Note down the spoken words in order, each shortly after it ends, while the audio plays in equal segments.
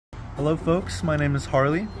Hello folks, my name is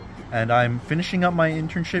Harley and I'm finishing up my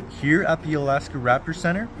internship here at the Alaska Raptor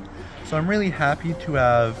Center. So I'm really happy to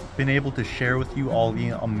have been able to share with you all the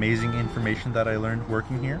amazing information that I learned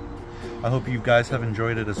working here. I hope you guys have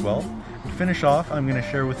enjoyed it as well. To finish off, I'm going to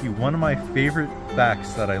share with you one of my favorite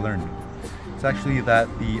facts that I learned. It's actually that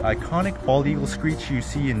the iconic bald eagle screech you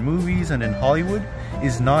see in movies and in Hollywood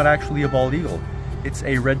is not actually a bald eagle. It's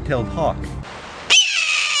a red-tailed hawk.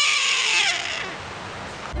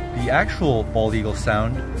 The actual bald eagle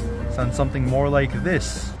sounds something more like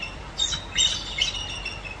this.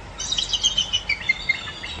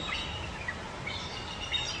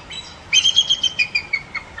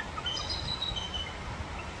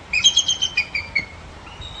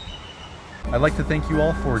 I'd like to thank you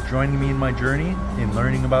all for joining me in my journey in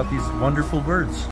learning about these wonderful birds.